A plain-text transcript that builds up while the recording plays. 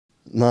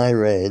my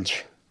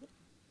rage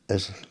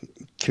has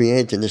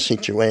created a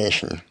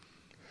situation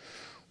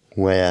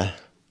where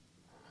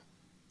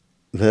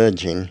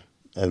Virgin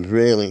have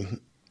really,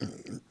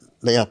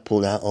 they have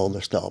pulled out all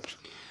the stops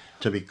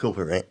to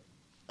recover it.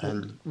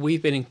 And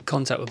we've been in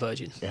contact with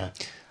Virgin. yeah.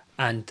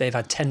 And they've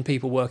had 10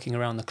 people working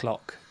around the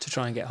clock to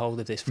try and get hold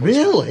of this voicemail.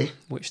 Really?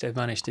 Which they've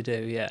managed to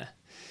do, yeah.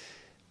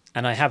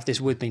 And I have this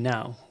with me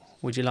now.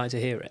 Would you like to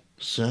hear it?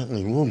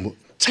 Certainly would.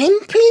 10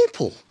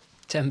 people?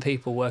 10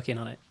 people working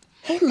on it.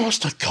 It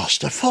must have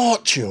cost a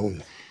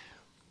fortune.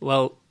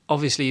 Well,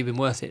 obviously you've been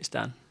worth it,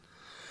 Stan.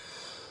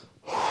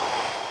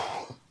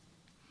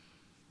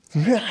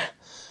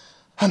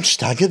 I'm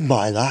staggered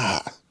by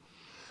that.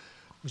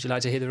 Would you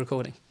like to hear the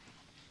recording?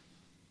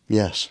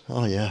 Yes,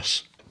 oh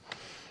yes.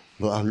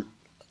 But I'm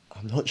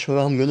not sure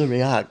I'm going to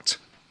react.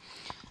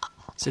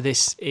 So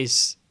this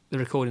is the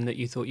recording that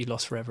you thought you'd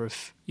lost forever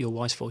of your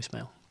wife's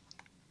voicemail.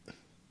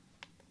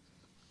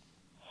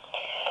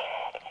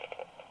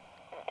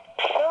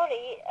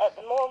 Sorry, at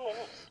the moment,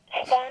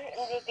 Stan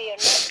and Ruby are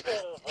not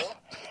available.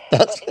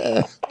 That's But if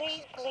you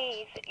please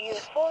leave your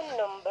phone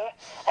number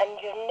and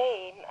your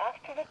name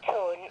after the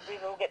tone, we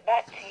will get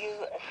back to you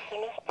as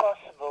soon as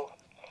possible.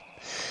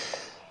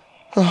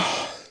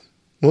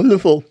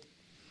 Wonderful.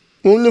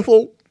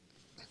 Wonderful.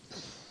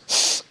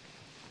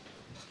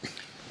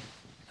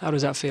 How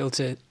does that feel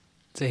to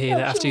hear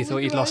that after you thought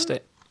you'd lost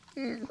it?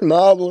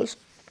 Marvellous.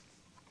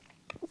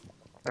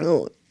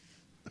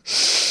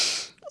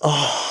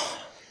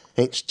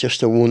 It's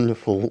just a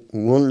wonderful,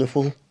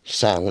 wonderful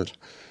sound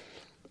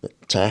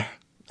that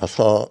I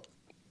thought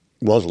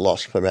was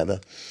lost forever.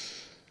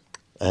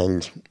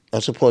 And I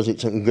suppose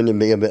it's going to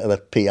be a bit of a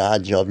PR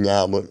job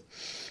now, but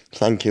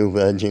thank you,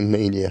 Virgin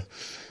Media.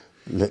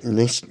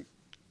 This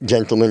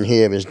gentleman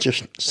here has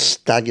just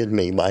staggered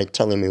me by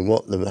telling me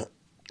what the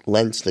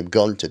lengths they've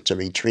gone to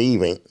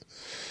retrieve it.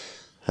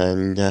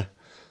 And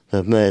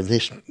they've made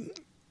this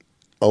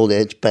old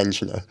age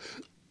pensioner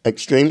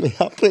extremely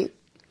happy.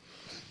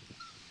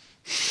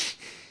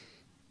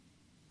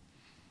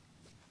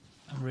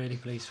 I'm really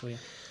pleased for you.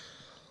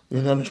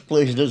 You're not as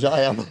pleased as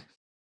I am.